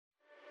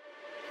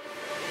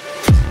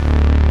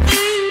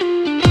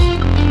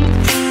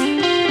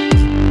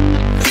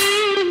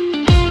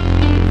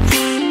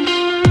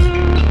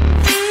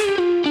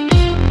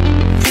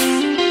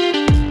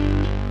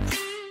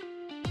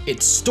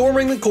It's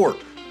Storming the Court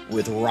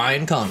with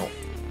Ryan Connell.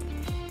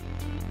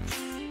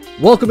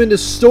 Welcome into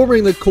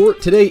Storming the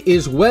Court. Today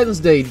is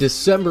Wednesday,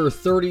 December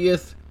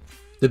 30th.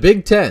 The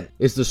Big Ten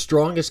is the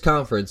strongest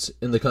conference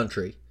in the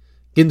country.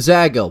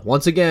 Gonzaga,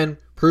 once again,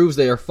 proves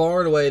they are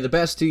far and away the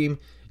best team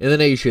in the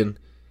nation.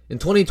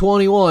 And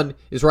 2021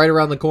 is right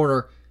around the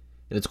corner,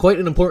 and it's quite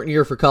an important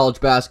year for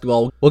college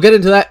basketball. We'll get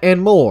into that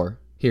and more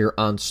here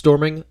on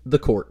Storming the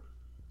Court.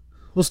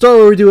 We'll start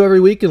where we do every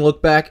week and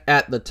look back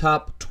at the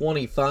top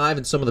 25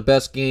 and some of the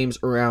best games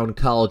around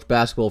college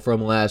basketball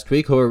from last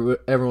week.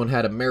 Hope everyone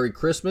had a Merry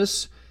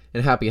Christmas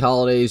and Happy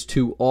Holidays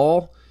to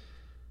all.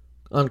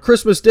 On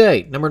Christmas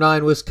Day, number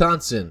 9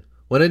 Wisconsin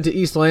went into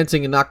East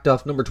Lansing and knocked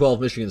off number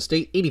 12 Michigan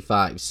State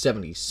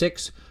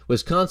 85-76.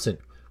 Wisconsin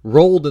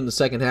rolled in the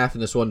second half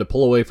in this one to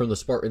pull away from the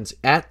Spartans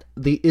at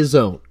the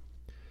Izzone.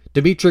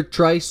 Demetric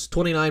Trice,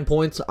 29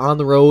 points on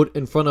the road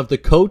in front of the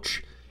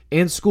coach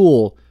and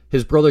school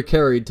his brother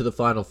carried to the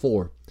Final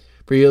Four.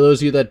 For those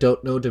of you that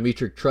don't know,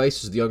 Demetric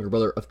Trice is the younger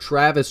brother of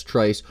Travis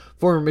Trice,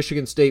 former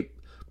Michigan State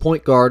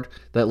point guard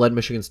that led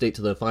Michigan State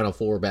to the Final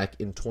Four back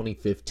in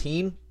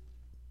 2015.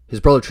 His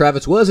brother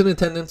Travis was in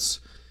attendance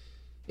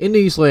in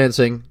East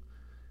Lansing,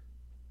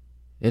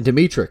 and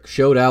Demetric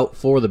showed out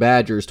for the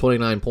Badgers,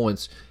 29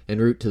 points, en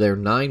route to their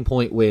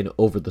 9-point win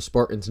over the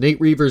Spartans. Nate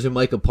Reavers and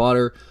Micah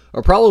Potter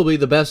are probably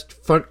the best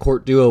front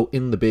court duo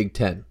in the Big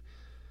Ten.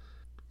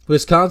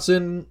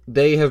 Wisconsin,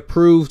 they have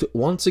proved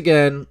once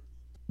again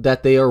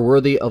that they are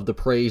worthy of the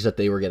praise that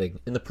they were getting.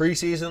 In the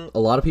preseason, a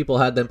lot of people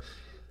had them,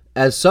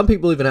 as some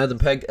people even had them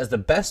pegged as the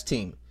best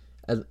team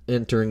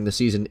entering the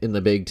season in the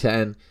Big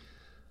Ten.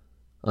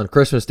 On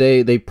Christmas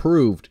Day, they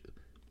proved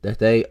that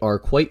they are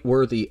quite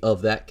worthy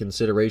of that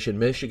consideration.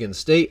 Michigan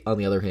State, on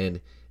the other hand,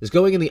 is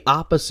going in the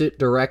opposite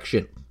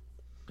direction.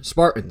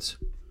 Spartans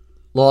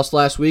lost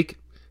last week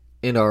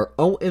and are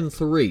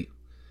 0-3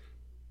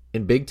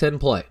 in Big Ten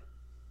play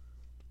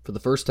for the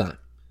first time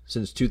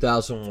since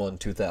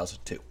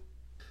 2001-2002.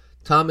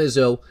 Tom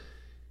Izzo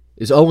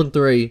is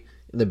 0-3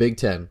 in the Big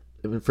Ten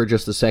for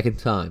just the second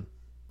time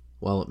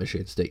while at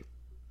Michigan State.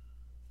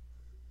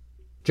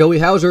 Joey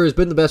Hauser has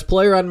been the best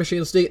player on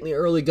Michigan State in the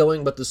early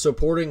going, but the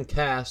supporting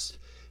cast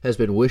has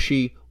been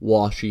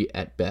wishy-washy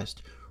at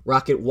best.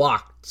 Rocket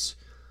Watts.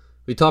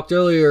 We talked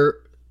earlier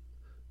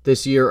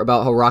this year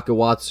about how Rocket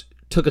Watts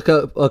took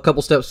a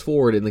couple steps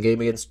forward in the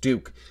game against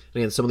Duke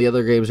and against some of the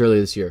other games earlier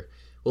this year.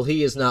 Well,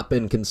 he has not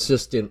been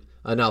consistent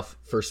enough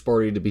for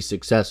Sparty to be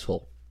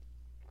successful.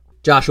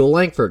 Joshua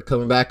Langford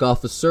coming back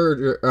off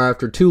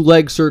after 2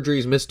 leg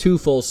surgeries, missed 2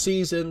 full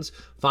seasons,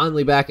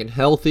 finally back and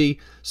healthy.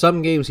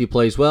 Some games he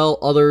plays well,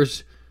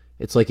 others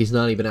it's like he's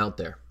not even out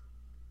there.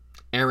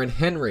 Aaron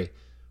Henry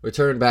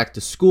returned back to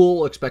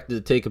school, expected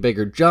to take a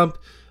bigger jump,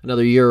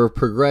 another year of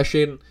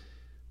progression,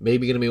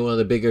 maybe going to be one of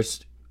the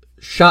biggest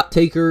shot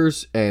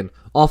takers and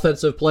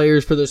offensive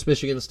players for this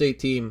Michigan State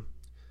team.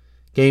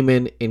 Game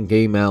in and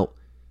game out,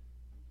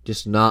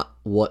 just not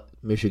what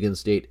Michigan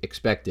State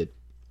expected.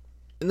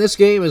 And this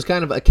game is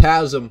kind of a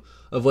chasm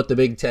of what the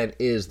Big Ten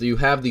is. You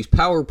have these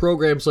power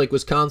programs like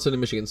Wisconsin and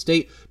Michigan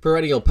State,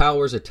 perennial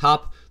powers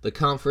atop the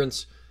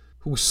conference,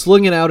 who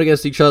sling it out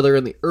against each other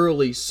in the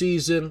early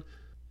season,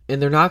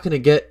 and they're not going to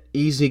get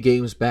easy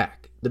games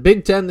back. The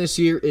Big Ten this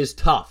year is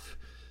tough,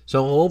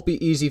 so it won't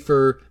be easy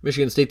for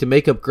Michigan State to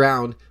make up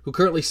ground, who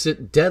currently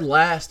sit dead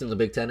last in the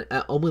Big Ten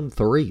at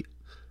 0-3.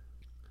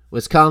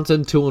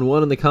 Wisconsin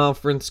 2-1 in the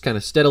conference, kind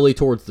of steadily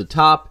towards the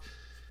top.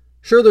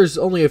 Sure, there's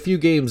only a few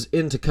games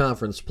into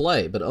conference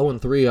play, but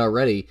 0-3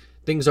 already.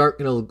 Things aren't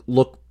going to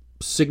look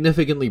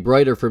significantly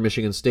brighter for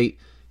Michigan State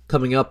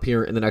coming up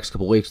here in the next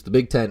couple weeks. The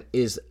Big Ten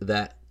is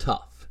that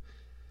tough.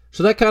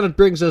 So that kind of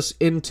brings us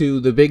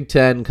into the Big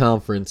Ten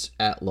Conference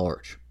at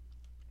large.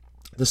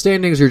 The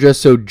standings are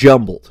just so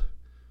jumbled.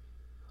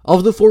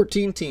 Of the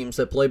 14 teams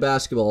that play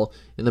basketball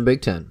in the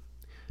Big Ten,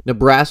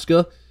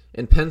 Nebraska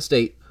and Penn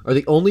State are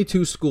the only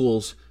 2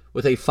 schools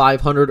with a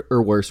 500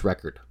 or worse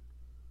record.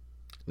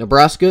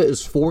 Nebraska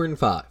is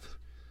 4-5.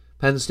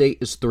 Penn State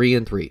is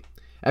 3-3.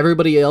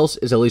 Everybody else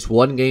is at least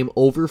 1 game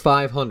over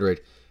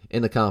 500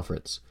 in the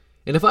conference.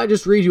 And if I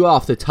just read you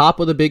off the top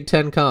of the Big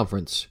Ten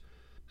Conference,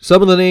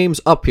 some of the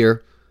names up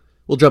here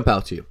will jump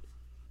out to you.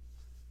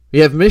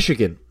 You have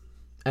Michigan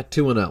at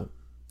 2-0.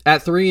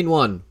 At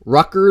 3-1,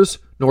 Rutgers,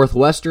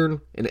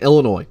 Northwestern, and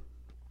Illinois.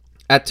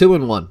 At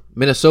 2-1,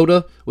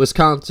 Minnesota,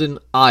 Wisconsin,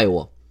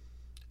 Iowa.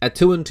 At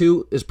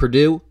 2-2 is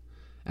Purdue.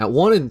 At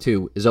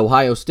 1-2 is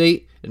Ohio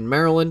State and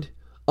Maryland.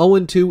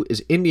 0-2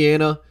 is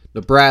Indiana,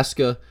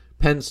 Nebraska,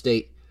 Penn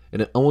State,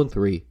 and at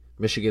 0-3,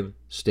 Michigan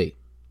State.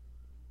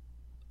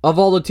 Of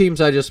all the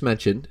teams I just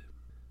mentioned,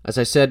 as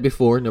I said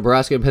before,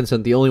 Nebraska and Penn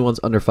State are the only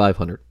ones under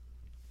 500.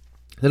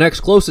 The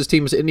next closest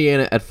team is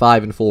Indiana at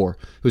 5-4,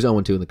 who's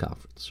 0-2 in the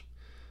conference.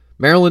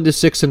 Maryland is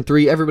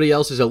 6-3. Everybody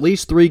else is at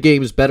least 3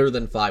 games better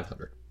than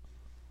 500.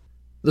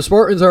 The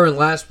Spartans are in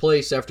last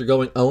place after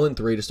going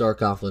 0-3 to start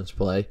conference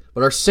play,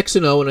 but are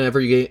 6-0 in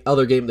every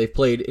other game they've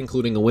played,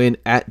 including a win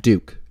at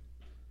Duke.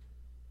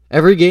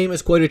 Every game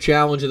is quite a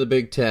challenge in the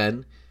Big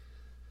Ten,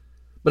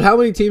 But how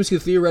many teams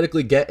could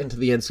theoretically get into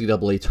the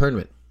NCAA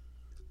tournament?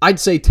 I'd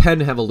say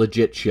 10 have a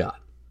legit shot.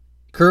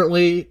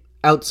 Currently,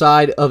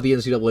 outside of the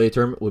NCAA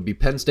tournament would be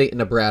Penn State and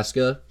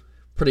Nebraska,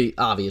 pretty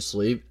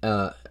obviously,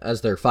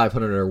 as they're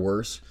 500 or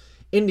worse.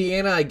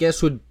 Indiana, I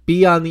guess, would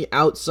be on the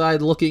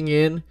outside looking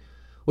in,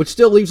 which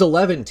still leaves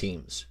 11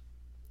 teams.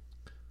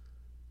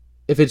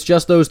 If it's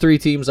just those 3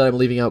 teams that I'm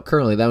leaving out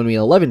currently, that would mean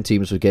 11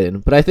 teams would get in.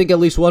 But I think at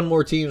least one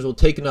more teams will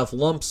take enough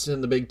lumps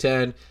in the Big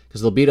Ten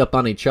because they'll beat up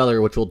on each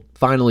other, which will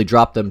finally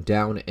drop them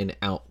down and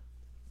out.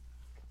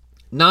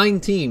 9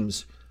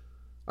 teams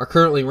are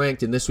currently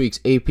ranked in this week's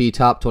AP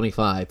Top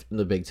 25 in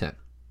the Big Ten.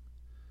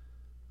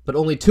 But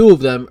only 2 of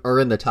them are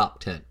in the top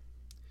 10.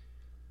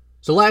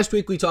 So last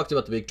week we talked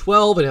about the Big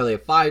 12 and how they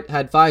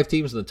had 5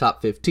 teams in the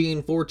top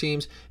 15, 4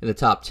 teams in the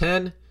top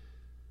 10.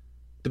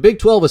 The Big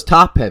 12 is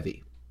top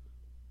heavy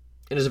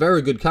and is a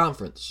very good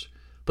conference.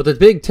 But the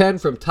Big 10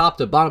 from top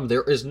to bottom,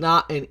 there is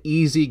not an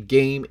easy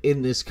game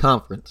in this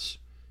conference.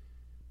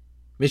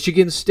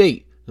 Michigan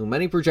State, who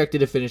many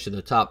projected to finish in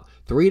the top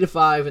 3 to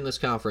 5 in this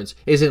conference,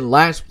 is in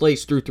last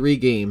place through 3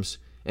 games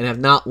and have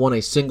not won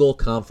a single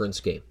conference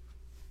game.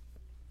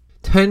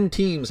 10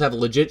 teams have a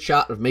legit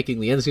shot of making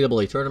the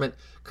NCAA tournament.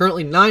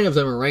 Currently, 9 of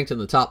them are ranked in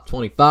the top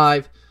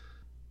 25.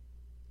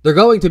 They're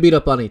going to beat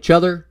up on each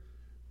other.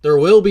 There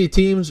will be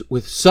teams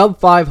with sub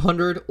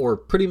 500 or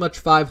pretty much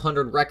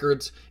 500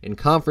 records in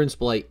conference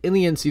play in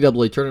the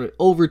NCAA tournament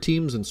over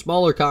teams in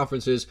smaller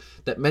conferences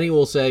that many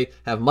will say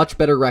have much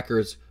better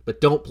records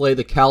but don't play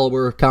the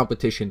caliber of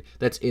competition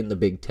that's in the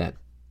Big Ten.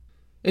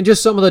 And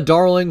just some of the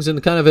darlings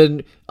and kind of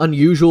an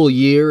unusual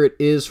year it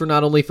is for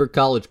not only for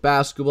college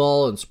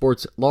basketball and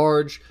sports at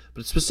large,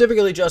 but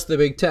specifically just the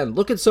Big Ten.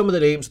 Look at some of the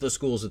names of the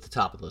schools at the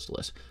top of this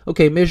list.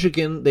 Okay,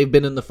 Michigan, they've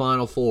been in the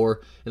Final Four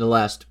in the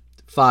last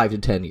 5 to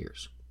 10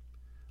 years.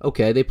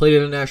 Okay, they played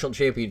in a national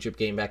championship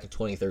game back in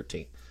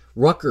 2013.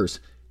 Rutgers,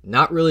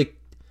 not really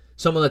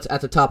someone that's at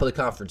the top of the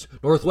conference.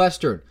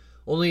 Northwestern,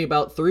 only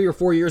about 3 or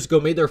 4 years ago,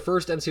 made their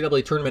first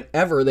NCAA tournament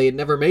ever. They had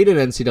never made an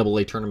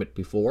NCAA tournament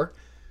before.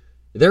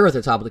 They're at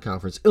the top of the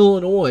conference.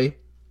 Illinois,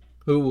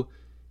 who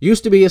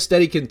used to be a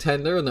steady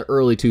contender in the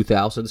early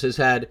 2000s, has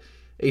had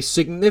a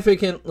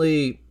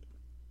significantly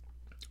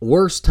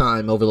worse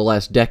time over the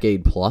last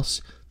decade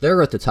plus.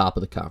 They're at the top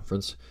of the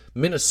conference.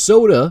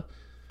 Minnesota,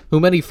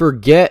 who many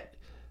forget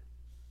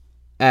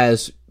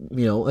as,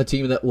 a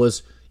team that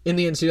was in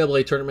the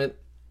NCAA tournament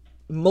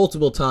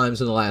multiple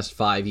times in the last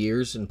 5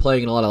 years and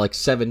playing in a lot of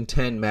 7-10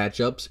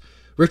 matchups.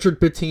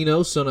 Richard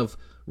Pitino, son of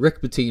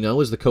Rick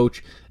Pitino, is the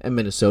coach at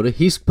Minnesota.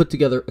 He's put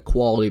together a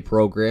quality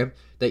program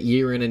that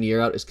year in and year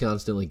out is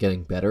constantly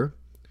getting better.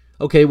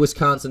 Okay,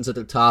 Wisconsin's at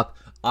the top.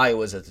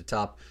 Iowa's at the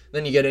top.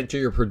 Then you get into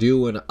your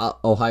Purdue and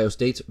Ohio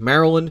States.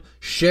 Maryland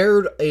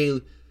shared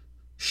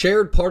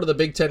part of the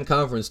Big Ten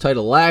Conference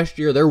title last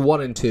year. They're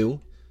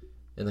 1-2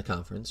 in the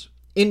conference.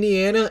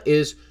 Indiana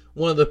is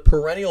one of the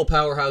perennial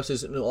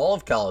powerhouses in all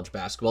of college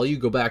basketball. You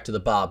go back to the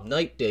Bob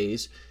Knight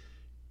days,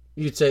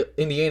 you'd say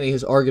Indiana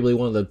is arguably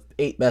one of the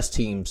 8 best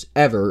teams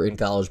ever in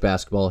college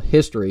basketball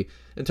history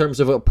in terms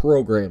of a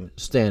program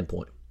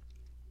standpoint.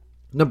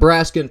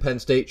 Nebraska and Penn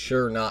State,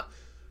 sure, not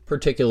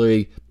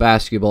particularly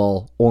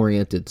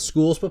basketball-oriented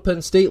schools, but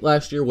Penn State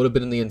last year would have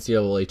been in the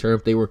NCAA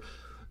tournament. They were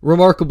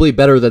remarkably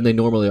better than they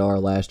normally are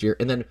last year.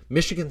 And then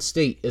Michigan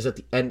State is at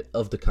the end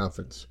of the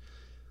conference.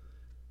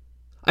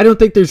 I don't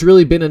think there's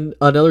really been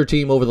another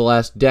team over the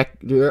last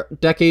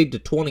decade to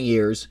 20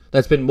 years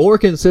that's been more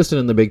consistent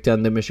in the Big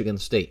Ten than Michigan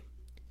State.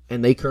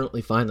 And they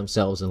currently find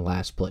themselves in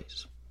last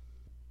place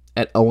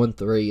at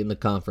 0-3 in the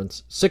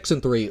conference,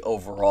 6-3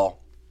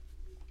 overall.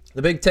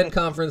 The Big Ten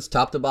Conference,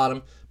 top to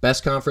bottom,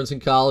 best conference in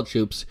college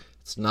hoops.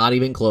 It's not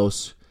even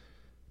close.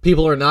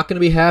 People are not going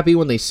to be happy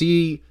when they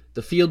see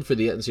the field for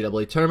the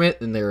NCAA tournament,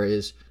 and there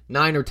is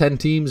 9 or 10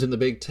 teams in the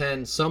Big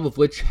Ten, some of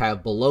which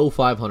have below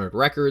 500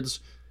 records.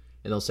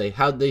 And they'll say,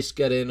 how'd they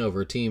get in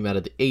over a team out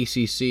of the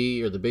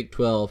ACC or the Big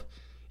 12?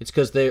 It's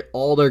because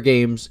all their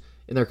games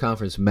in their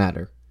conference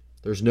matter.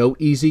 There's no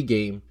easy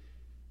game.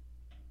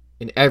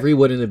 And every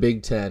win in the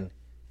Big Ten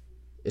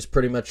is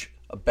pretty much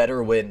a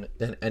better win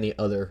than any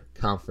other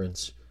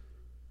conference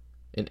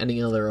and any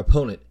other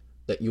opponent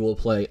that you will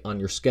play on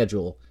your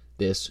schedule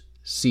this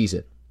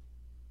season.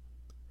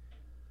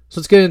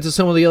 So let's get into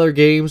some of the other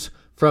games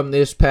from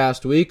this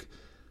past week.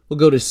 We'll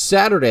go to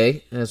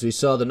Saturday, as we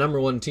saw the number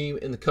 1 team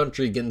in the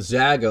country,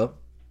 Gonzaga,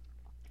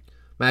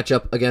 match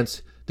up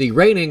against the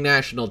reigning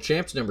national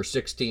champs, number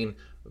 16,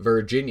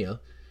 Virginia.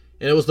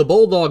 And it was the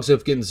Bulldogs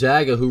of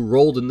Gonzaga who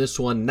rolled in this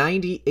one,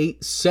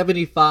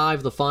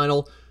 98-75, the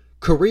final.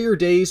 Career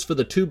days for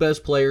the 2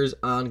 best players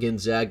on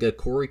Gonzaga,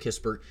 Corey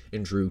Kispert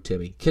and Drew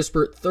Timme.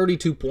 Kispert,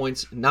 32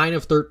 points, 9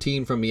 of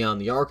 13 from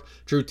beyond the arc.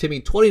 Drew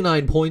Timme,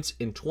 29 points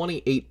in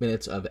 28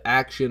 minutes of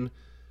action.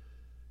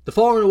 The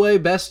far and away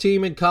best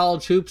team in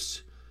college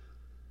hoops,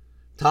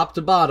 top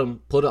to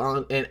bottom, put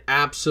on an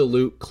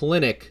absolute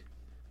clinic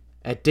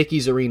at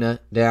Dickies Arena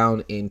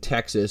down in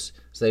Texas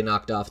as they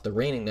knocked off the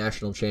reigning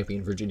national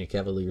champion Virginia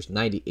Cavaliers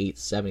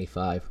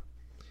 98-75.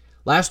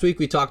 Last week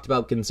we talked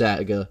about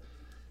Gonzaga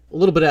a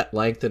little bit at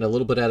length and a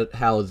little bit at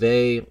how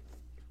they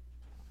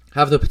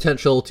have the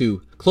potential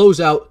to close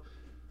out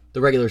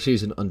the regular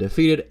season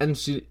undefeated and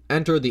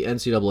enter the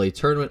NCAA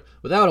tournament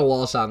without a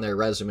loss on their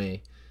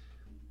resume.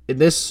 And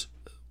this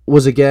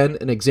was again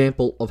an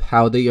example of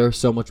how they are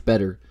so much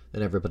better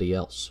than everybody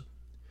else.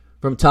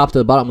 From top to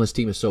the bottom, this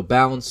team is so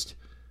balanced.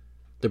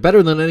 They're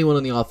better than anyone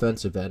on the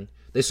offensive end.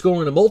 They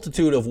score in a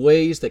multitude of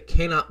ways that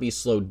cannot be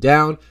slowed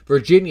down.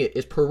 Virginia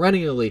is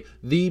perennially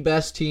the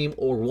best team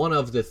or one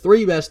of the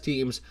three best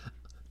teams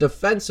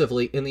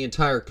defensively in the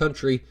entire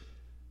country.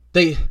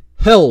 They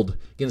held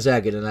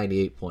Gonzaga to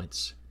 98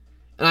 points.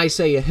 And I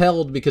say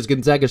held because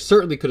Gonzaga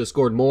certainly could have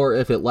scored more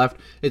if it left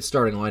its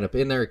starting lineup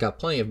in there. It got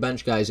plenty of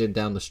bench guys in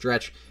down the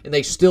stretch, and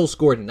they still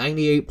scored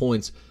 98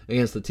 points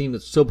against the team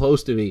that's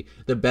supposed to be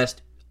the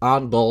best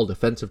on-ball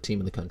defensive team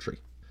in the country.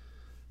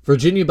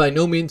 Virginia by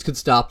no means could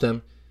stop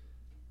them,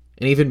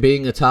 and even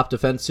being a top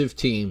defensive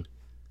team,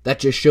 that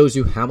just shows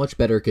you how much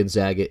better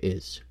Gonzaga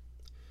is.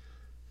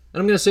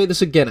 And I'm going to say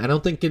this again, I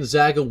don't think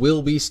Gonzaga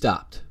will be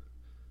stopped.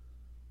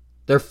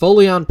 They're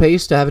fully on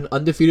pace to have an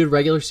undefeated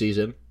regular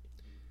season,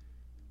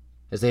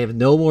 as they have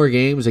no more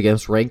games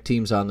against ranked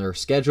teams on their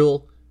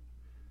schedule.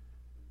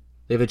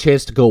 They have a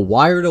chance to go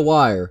wire to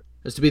wire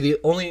as to be the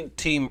only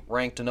team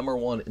ranked number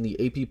one in the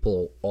AP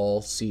poll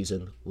all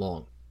season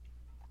long.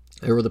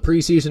 They were the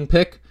preseason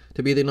pick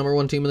to be the number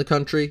one team in the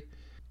country.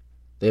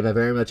 They have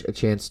very much a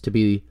chance to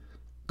be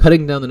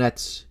cutting down the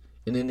nets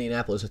in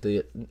Indianapolis at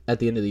the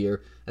end of the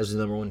year as the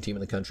number one team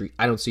in the country.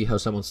 I don't see how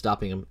someone's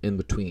stopping them in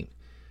between.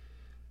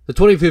 The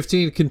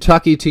 2015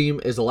 Kentucky team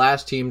is the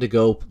last team to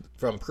go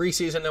from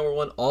preseason number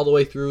one all the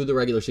way through the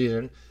regular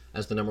season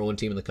as the number one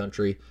team in the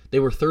country. They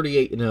were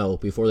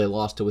 38-0 before they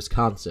lost to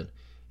Wisconsin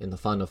in the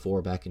Final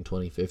Four back in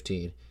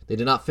 2015. They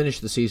did not finish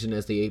the season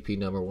as the AP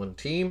number one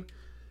team,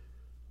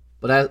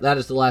 but that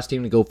is the last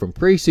team to go from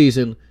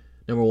preseason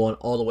number one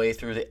all the way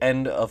through the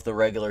end of the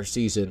regular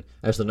season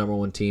as the number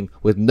one team,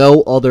 with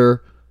no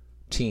other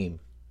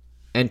team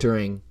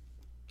entering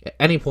at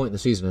any point in the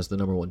season as the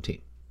number one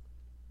team.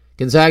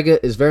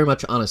 Gonzaga is very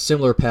much on a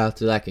similar path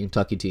to that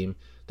Kentucky team.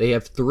 They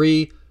have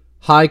three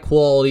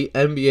high-quality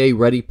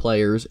NBA-ready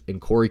players in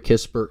Corey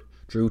Kispert,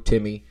 Drew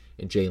Timme,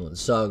 and Jalen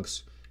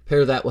Suggs.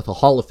 Pair that with a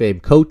Hall of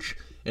Fame coach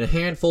and a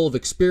handful of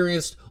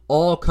experienced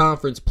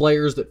all-conference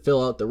players that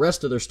fill out the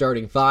rest of their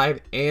starting five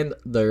and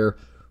their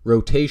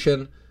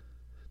rotation.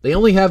 They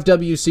only have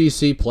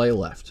WCC play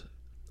left.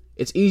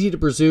 It's easy to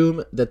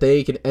presume that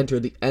they can enter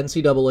the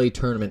NCAA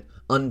tournament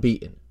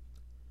unbeaten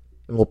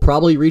and will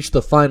probably reach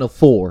the Final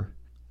Four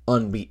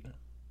unbeaten.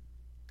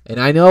 And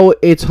I know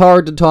it's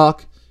hard to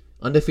talk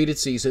undefeated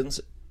seasons,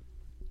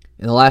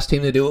 and the last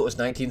team to do it was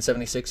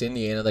 1976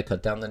 Indiana that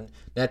cut down the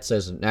Nets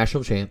as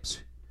national champs.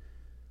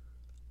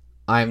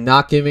 I am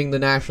not giving the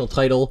national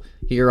title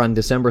here on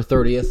December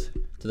 30th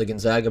to the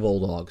Gonzaga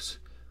Bulldogs.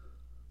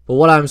 But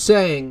what I'm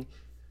saying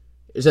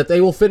is that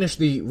they will finish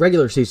the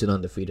regular season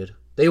undefeated.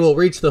 They will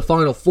reach the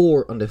Final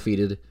Four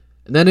undefeated,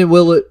 and then it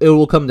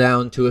will come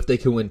down to if they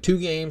can win 2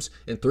 games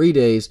in 3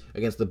 days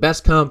against the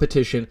best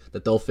competition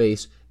that they'll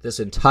face this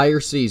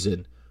entire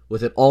season,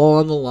 with it all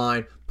on the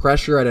line,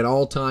 pressure at an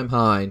all-time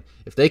high.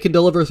 If they can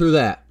deliver through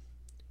that,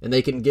 and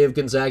they can give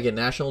Gonzaga a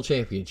national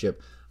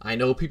championship, I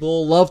know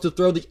people love to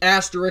throw the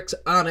asterisks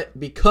on it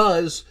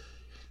because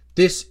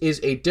this is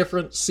a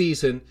different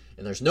season,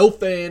 and there's no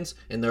fans,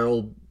 and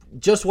they'll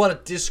just want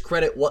to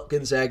discredit what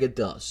Gonzaga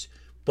does.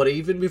 But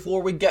even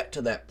before we get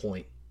to that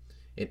point,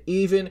 and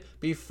even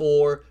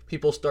before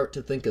people start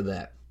to think of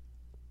that,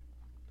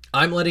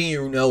 I'm letting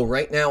you know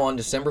right now on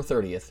December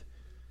 30th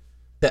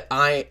that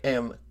I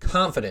am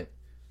confident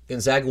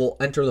Gonzaga will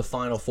enter the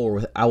Final Four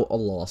without a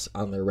loss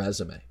on their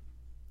resume.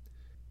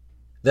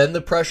 Then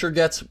the pressure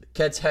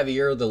gets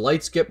heavier, the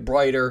lights get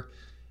brighter,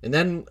 and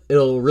then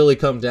it'll really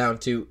come down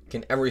to,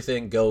 can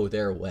everything go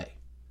their way?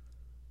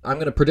 I'm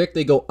going to predict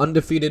they go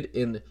undefeated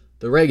in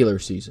the regular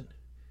season,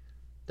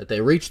 that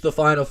they reach the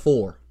Final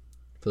Four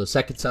for the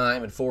second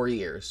time in 4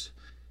 years.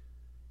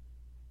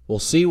 We'll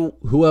see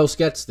who else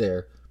gets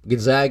there.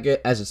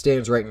 Gonzaga, as it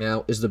stands right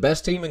now, is the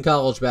best team in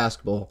college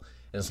basketball,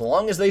 and as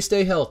long as they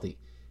stay healthy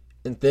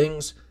and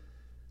things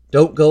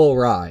don't go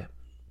awry,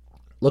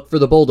 look for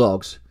the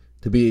Bulldogs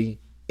to be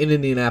in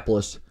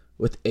Indianapolis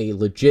with a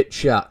legit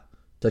shot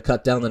to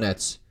cut down the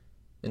nets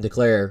and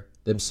declare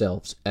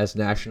themselves as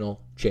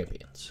national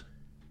champions.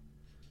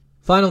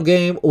 Final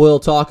game we'll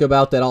talk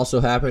about that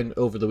also happened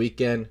over the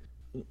weekend.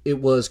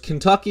 It was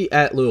Kentucky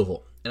at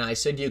Louisville. And I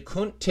said you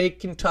couldn't take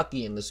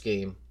Kentucky in this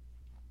game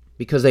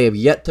because they have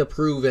yet to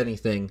prove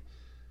anything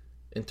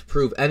and to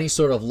prove any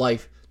sort of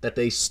life that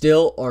they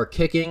still are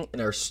kicking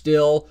and are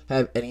still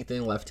have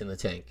anything left in the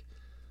tank.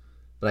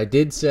 But I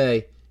did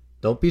say,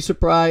 don't be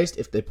surprised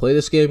if they play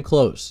this game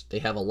close. They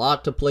have a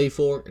lot to play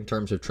for in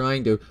terms of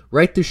trying to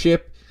right the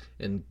ship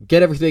and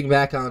get everything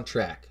back on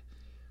track.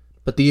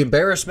 But the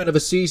embarrassment of a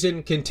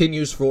season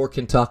continues for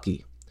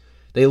Kentucky.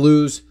 They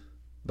lose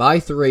by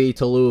 3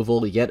 to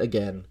Louisville yet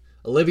again.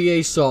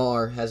 Olivier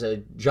Sarr has a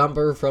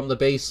jumper from the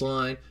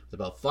baseline with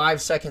about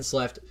 5 seconds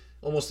left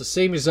Almost the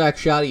same exact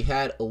shot he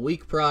had a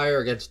week prior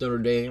against Notre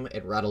Dame.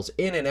 It rattles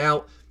in and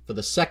out for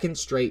the second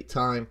straight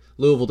time.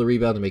 Louisville to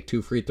rebound to make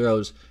 2 free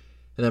throws.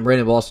 And then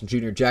Brandon Boston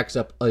Jr. jacks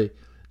up a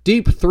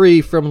deep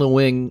 3 from the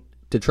wing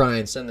to try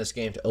and send this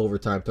game to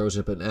overtime. Throws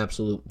up an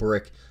absolute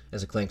brick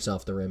as it clanks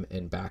off the rim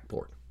and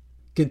backboard.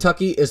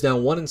 Kentucky is now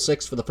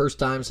 1-6 for the first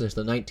time since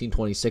the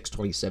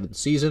 1926-27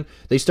 season.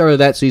 They started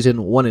that season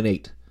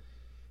 1-8.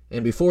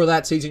 And before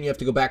that season, you have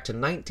to go back to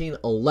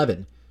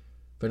 1911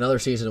 for another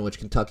season in which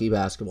Kentucky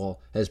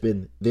basketball has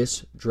been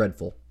this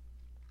dreadful.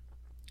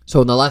 So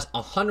in the last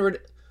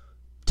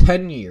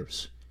 110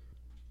 years,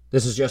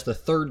 this is just the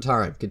third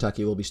time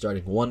Kentucky will be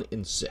starting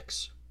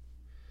 1-6.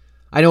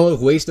 I know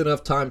I've wasted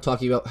enough time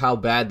talking about how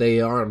bad they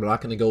are. I'm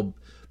not going to go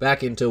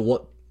back into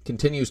what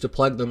continues to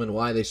plague them and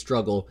why they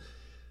struggle.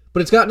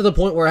 But it's gotten to the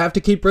point where I have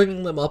to keep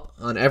bringing them up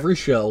on every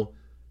show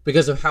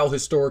because of how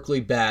historically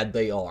bad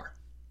they are.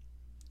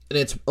 And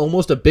it's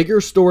almost a bigger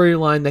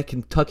storyline that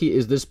Kentucky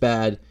is this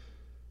bad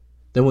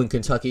than when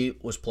Kentucky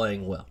was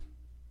playing well.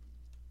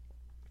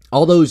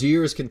 All those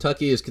years,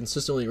 Kentucky is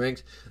consistently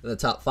ranked in the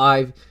top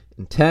 5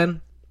 and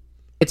 10.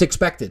 It's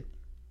expected.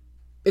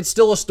 It's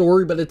still a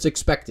story, but it's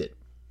expected.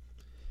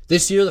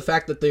 This year, the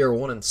fact that they are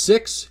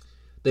 1-6,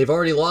 they've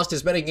already lost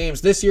as many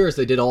games this year as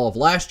they did all of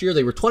last year.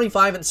 They were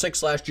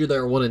 25-6 last year. They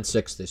are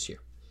 1-6 this year.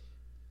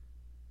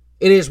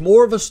 It is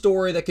more of a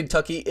story that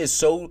Kentucky is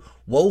so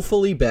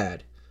woefully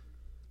bad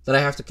that I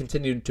have to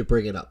continue to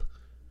bring it up.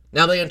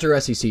 Now they enter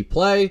SEC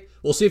play.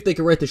 We'll see if they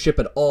can right the ship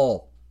at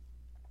all.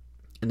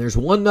 And there's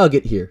one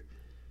nugget here.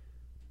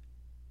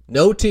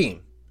 No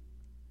team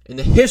in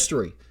the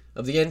history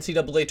of the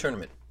NCAA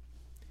tournament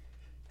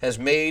has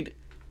made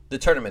the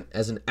tournament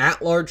as an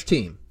at-large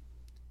team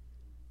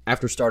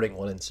after starting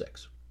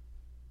 1-6.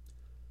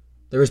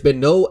 There has been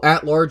no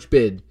at-large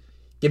bid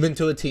given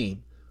to a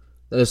team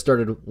that has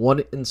started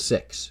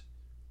 1-6.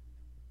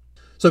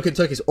 So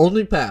Kentucky's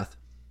only path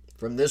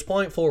from this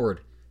point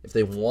forward, if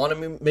they want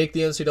to make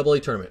the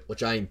NCAA tournament,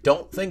 which I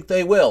don't think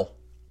they will,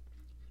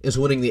 is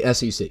winning the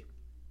SEC.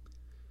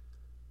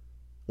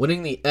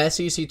 Winning the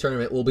SEC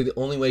tournament will be the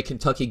only way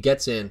Kentucky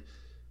gets in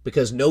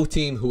because no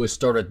team who has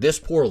started this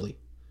poorly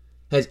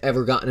has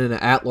ever gotten an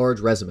at-large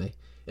resume.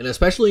 And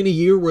especially in a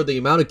year where the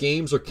amount of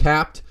games are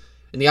capped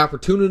and the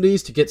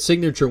opportunities to get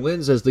signature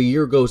wins as the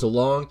year goes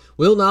along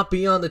will not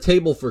be on the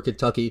table for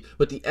Kentucky,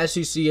 with the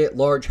SEC at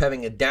large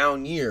having a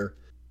down year.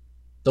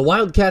 The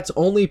Wildcats'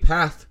 only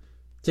path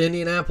to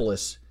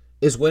Indianapolis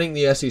is winning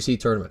the SEC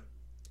tournament.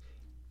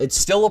 It's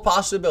still a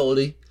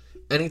possibility.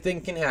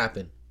 Anything can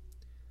happen.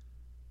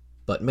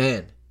 But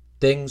man,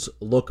 things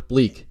look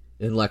bleak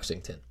in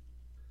Lexington.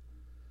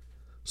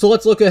 So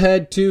let's look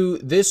ahead to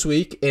this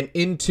week and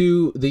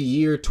into the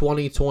year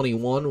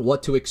 2021,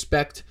 what to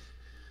expect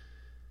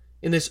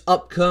in this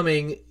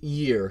upcoming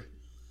year.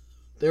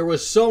 There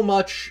was so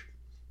much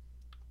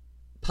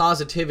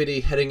positivity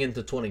heading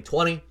into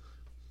 2020.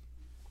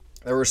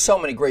 There were so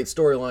many great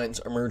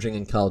storylines emerging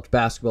in college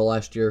basketball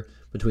last year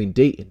between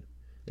Dayton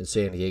and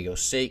San Diego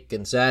State.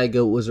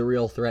 Gonzaga was a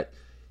real threat.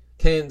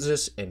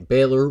 Kansas and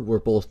Baylor were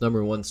both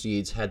number 1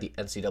 seeds had the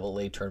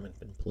NCAA tournament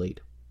been played.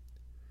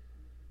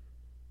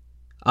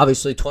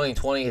 Obviously,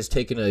 2020 has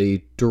taken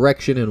a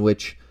direction in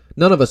which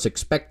none of us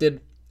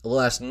expected. The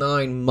last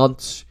 9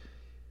 months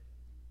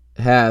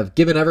have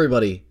given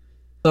everybody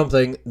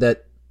something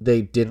that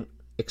they didn't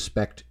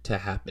expect to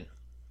happen.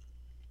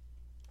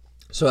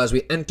 So as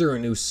we enter a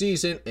new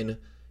season and,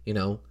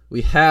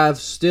 we have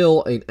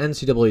still an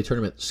NCAA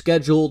tournament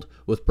scheduled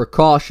with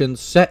precautions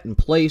set in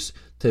place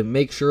to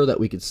make sure that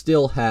we could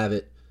still have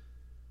it.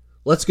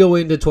 Let's go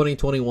into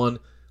 2021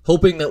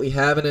 hoping that we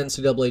have an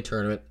NCAA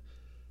tournament,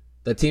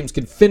 that teams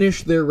can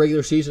finish their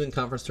regular season and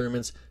conference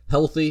tournaments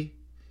healthy,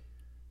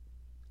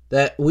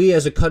 that we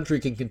as a country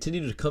can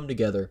continue to come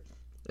together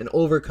and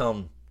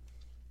overcome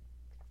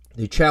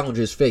the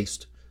challenges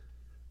faced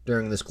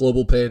during this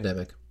global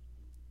pandemic.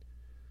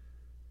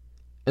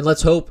 And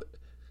let's hope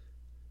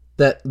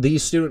that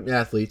these student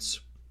athletes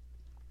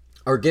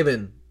are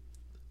given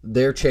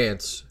their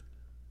chance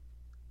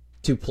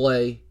to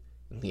play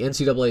in the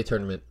NCAA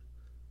tournament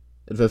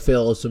and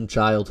fulfill some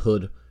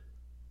childhood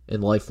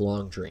and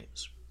lifelong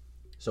dreams.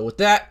 So with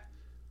that,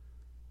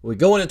 we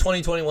go into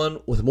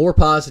 2021 with more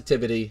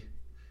positivity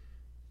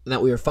and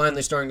that we are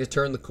finally starting to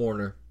turn the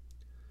corner.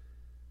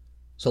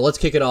 So let's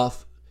kick it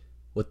off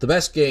with the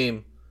best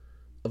game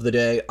of the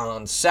day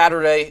on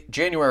Saturday,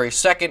 January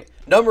 2nd.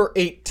 Number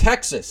 8,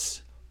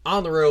 Texas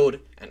on the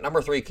road at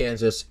number 3,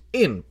 Kansas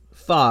in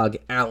Phog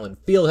Allen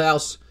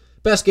Fieldhouse.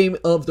 Best game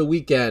of the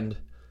weekend.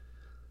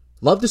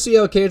 Love to see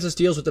how Kansas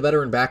deals with the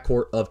veteran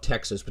backcourt of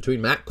Texas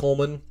between Matt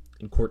Coleman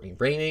and Courtney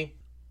Rainey.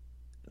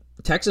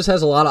 Texas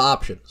has a lot of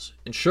options.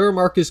 And sure,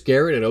 Marcus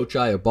Garrett and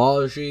Ochai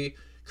Agbaji,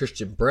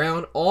 Christian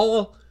Brown,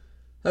 all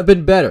have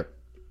been better.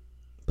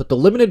 But the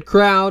limited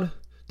crowd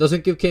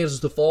doesn't give Kansas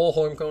the full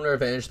home court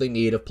advantage they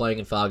need of playing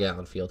in Phog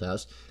Allen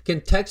Fieldhouse.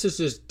 Can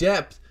Texas's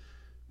depth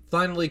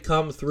finally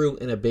come through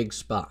in a big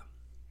spot?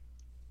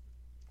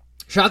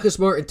 Shaka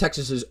Smart in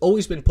Texas has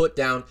always been put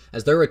down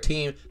as they're a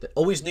team that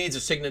always needs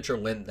a signature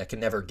win that can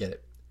never get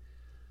it.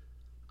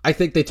 I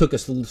think they took a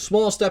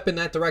small step in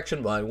that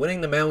direction by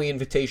winning the Maui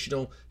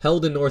Invitational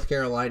held in North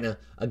Carolina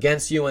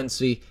against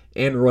UNC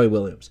and Roy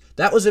Williams.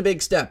 That was a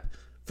big step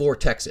for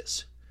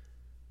Texas.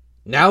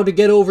 Now to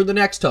get over the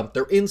next hump,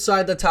 they're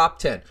inside the top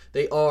 10.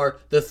 They are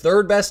the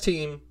third best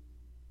team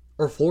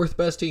or fourth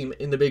best team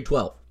in the Big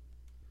 12.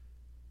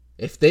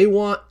 If they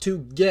want to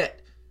get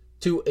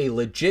to a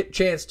legit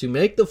chance to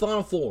make the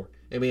Final Four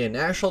and be a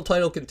national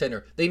title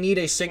contender, they need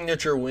a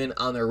signature win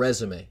on their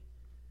resume.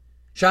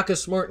 Shaka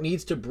Smart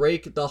needs to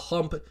break the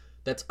hump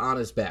that's on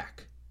his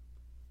back.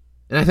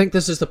 And I think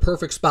this is the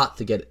perfect spot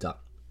to get it done.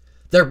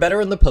 They're better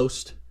in the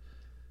post.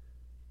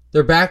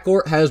 Their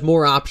backcourt has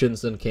more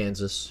options than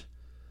Kansas.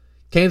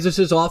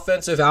 Kansas's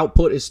offensive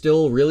output is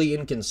still really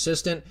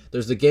inconsistent.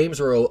 There's the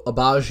games where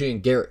Agbaji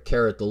and Garrett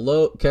carry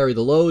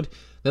the load.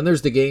 Then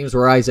there's the games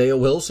where Isaiah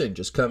Wilson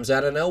just comes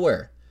out of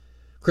nowhere.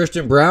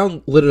 Christian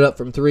Braun lit it up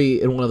from three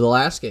in one of the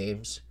last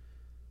games.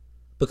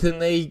 But can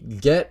they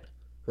get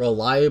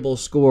reliable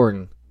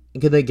scoring?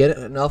 And can they get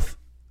enough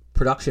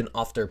production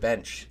off their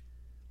bench?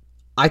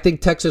 I think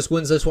Texas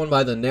wins this one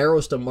by the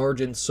narrowest of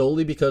margins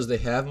solely because they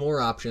have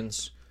more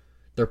options.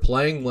 They're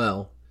playing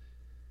well.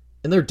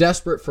 And they're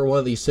desperate for one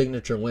of these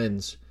signature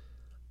wins.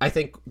 I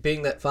think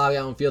being that Fogg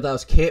Allen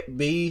Fieldhouse can't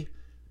be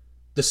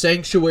the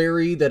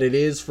sanctuary that it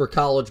is for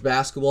college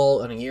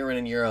basketball on a year in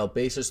and year out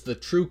basis, the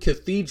true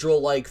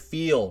cathedral-like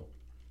feel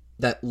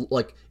that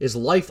is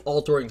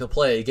life-altering to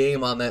play a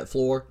game on that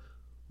floor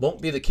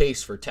won't be the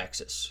case for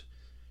Texas.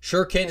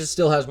 Sure, Kansas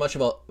still has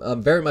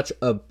very much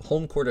a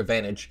home court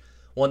advantage,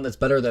 one that's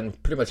better than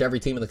pretty much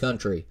every team in the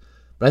country.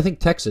 But I think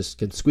Texas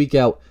can squeak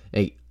out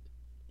a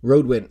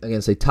road win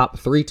against a top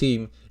 3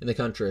 team in the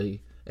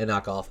country and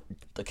knock off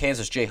the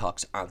Kansas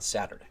Jayhawks on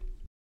Saturday.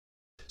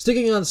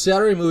 Sticking on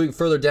Saturday, moving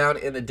further down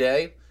in the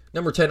day,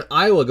 number 10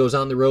 Iowa goes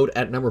on the road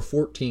at number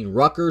 14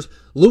 Rutgers.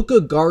 Luka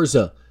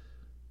Garza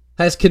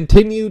has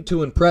continued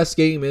to impress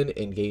game in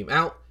and game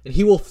out, and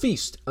he will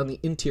feast on the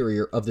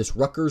interior of this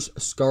Rutgers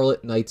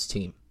Scarlet Knights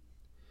team.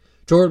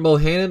 Jordan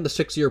Bohannon, the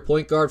 6-year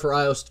point guard for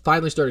Iowa,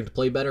 finally starting to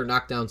play better,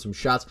 knock down some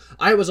shots.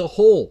 Iowa as a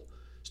whole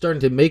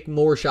starting to make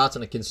more shots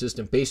on a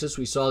consistent basis.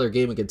 We saw their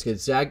game against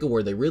Gonzaga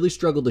where they really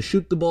struggled to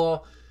shoot the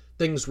ball.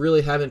 Things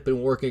really haven't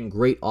been working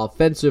great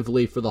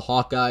offensively for the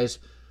Hawkeyes.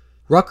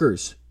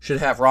 Rutgers should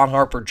have Ron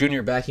Harper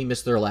Jr. back. He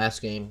missed their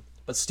last game,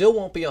 but still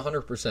won't be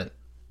 100%.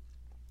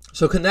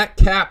 So can that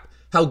cap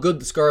how good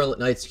the Scarlet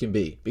Knights can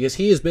be? Because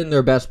he has been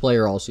their best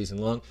player all season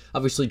long.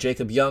 Obviously,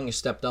 Jacob Young has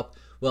stepped up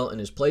well in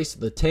his place.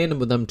 The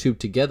tandem of them two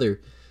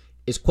together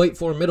is quite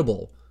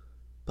formidable.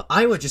 But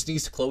Iowa just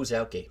needs to close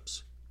out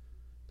games.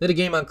 They had a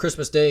game on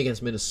Christmas Day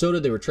against Minnesota.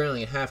 They were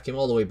trailing at half, came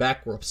all the way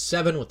back. We're up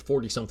 7 with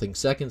 40-something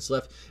seconds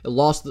left.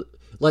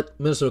 Let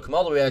Minnesota come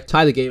all the way back,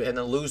 tie the game, and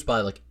then lose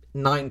by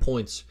 9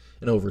 points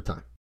in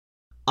overtime.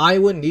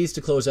 Iowa needs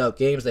to close out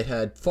games. They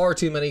had far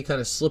too many kind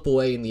of slip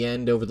away in the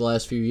end over the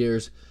last few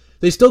years.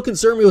 They still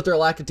concern me with their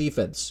lack of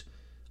defense.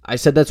 I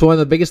said that's one of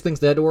the biggest things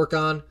they had to work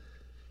on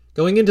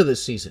going into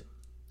this season.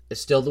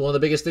 It's still one of the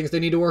biggest things they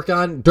need to work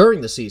on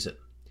during the season.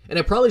 And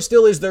it probably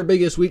still is their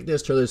biggest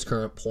weakness to this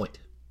current point.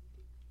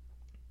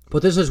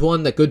 But this is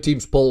one that good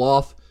teams pull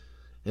off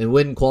and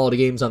win quality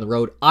games on the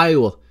road.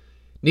 Iowa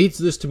needs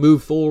this to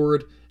move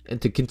forward and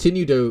to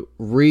continue to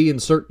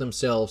reinsert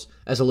themselves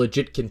as a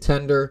legit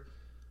contender.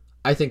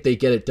 I think they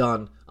get it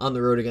done on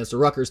the road against a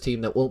Rutgers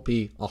team that won't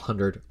be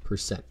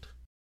 100%.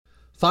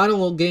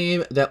 Final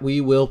game that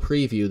we will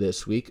preview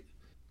this week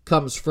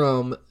comes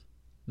from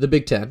the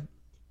Big Ten.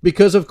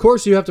 Because, of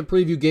course, you have to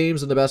preview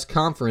games in the best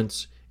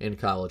conference in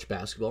college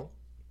basketball.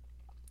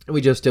 And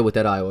we just did with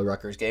that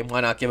Iowa-Rutgers game. Why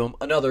not give them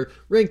another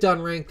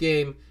ranked-on-ranked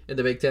game in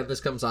the Big Ten?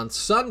 This comes on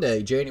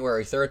Sunday,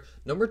 January 3rd.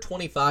 Number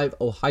 25,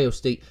 Ohio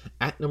State,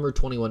 at number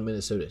 21,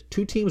 Minnesota.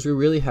 Two teams we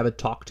really haven't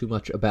talked too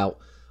much about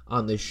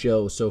on this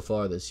show so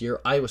far this year.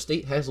 Iowa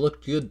State has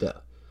looked good, though.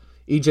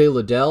 E.J.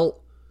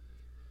 Liddell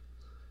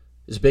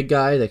is a big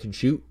guy that can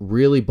shoot,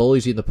 really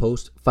bullies you in the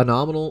post.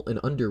 Phenomenal and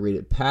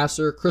underrated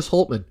passer. Chris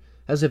Holtmann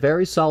has a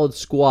very solid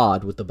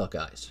squad with the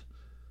Buckeyes.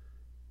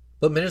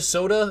 But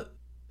Minnesota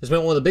has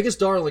been one of the biggest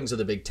darlings of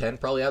the Big Ten,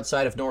 probably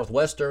outside of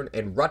Northwestern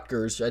and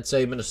Rutgers. I'd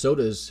say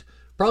Minnesota is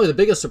probably the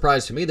biggest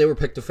surprise to me. They were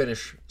picked to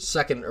finish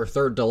second or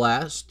third to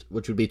last,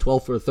 which would be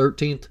 12th or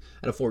 13th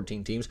out of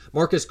 14 teams.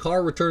 Marcus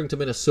Carr returning to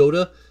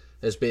Minnesota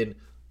has been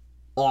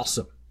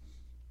awesome.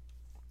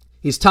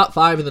 He's top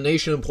 5 in the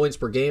nation in points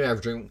per game,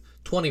 averaging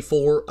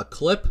 24 a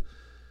clip.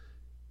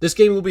 This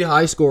game will be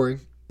high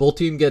scoring. Both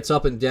team gets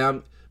up and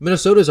down.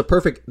 Minnesota is a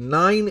perfect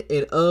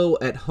 9-0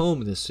 at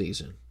home this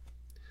season.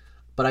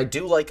 But I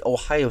do like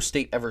Ohio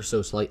State ever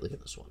so slightly in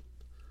this one.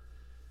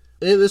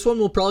 This one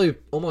will probably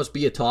almost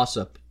be a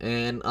toss-up.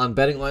 And on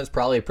betting lines,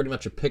 probably pretty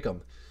much a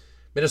pick-em.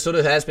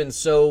 Minnesota has been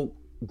so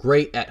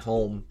great at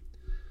home.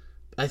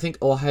 I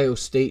think Ohio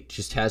State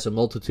just has a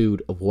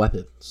multitude of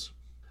weapons.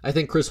 I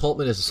think Chris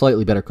Holtmann is a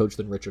slightly better coach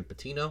than Richard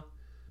Pitino.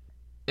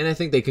 And I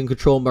think they can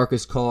control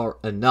Marcus Carr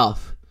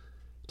enough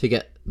to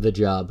get the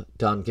job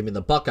done, giving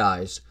the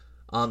Buckeyes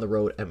on the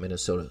road at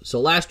Minnesota. So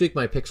last week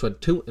my picks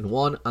went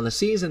 2-1 on the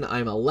season.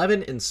 I'm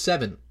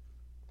 11-7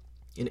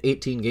 in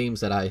 18 games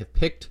that I have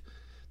picked.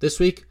 This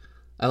week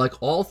I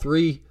like all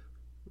three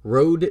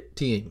road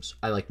teams.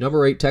 I like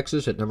number 8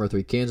 Texas at number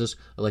 3 Kansas.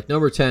 I like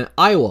number 10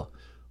 Iowa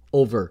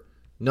over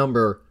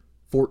number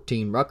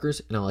 14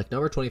 Rutgers, and I like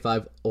number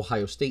 25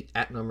 Ohio State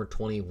at number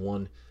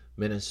 21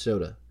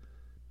 Minnesota.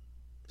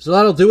 So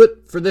that'll do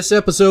it for this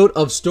episode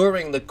of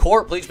Storming the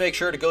Court. Please make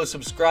sure to go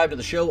subscribe to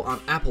the show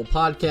on Apple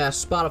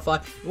Podcasts,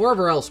 Spotify, and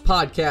wherever else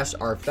podcasts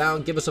are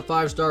found. Give us a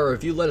 5-star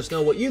review. Let us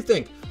know what you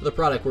think of the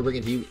product we're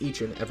bringing to you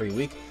each and every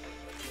week.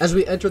 As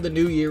we enter the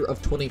new year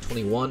of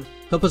 2021,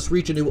 help us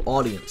reach a new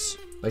audience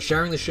by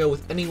sharing the show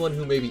with anyone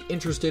who may be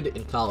interested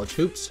in college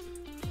hoops.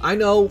 I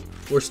know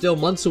we're still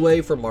months away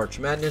from March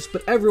Madness,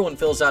 but everyone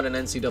fills out an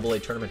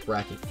NCAA tournament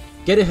bracket.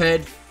 Get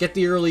ahead, get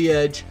the early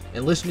edge,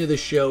 and listen to this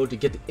show to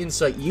get the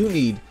insight you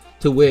need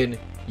to win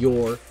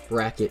your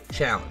bracket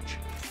challenge.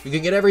 You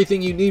can get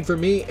everything you need from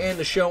me and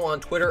the show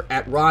on Twitter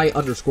at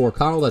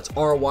Ry_Connell. That's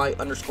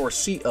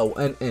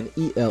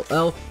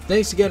RY_CONNELL.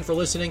 Thanks again for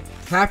listening.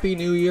 Happy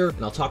New Year,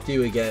 and I'll talk to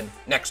you again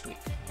next week.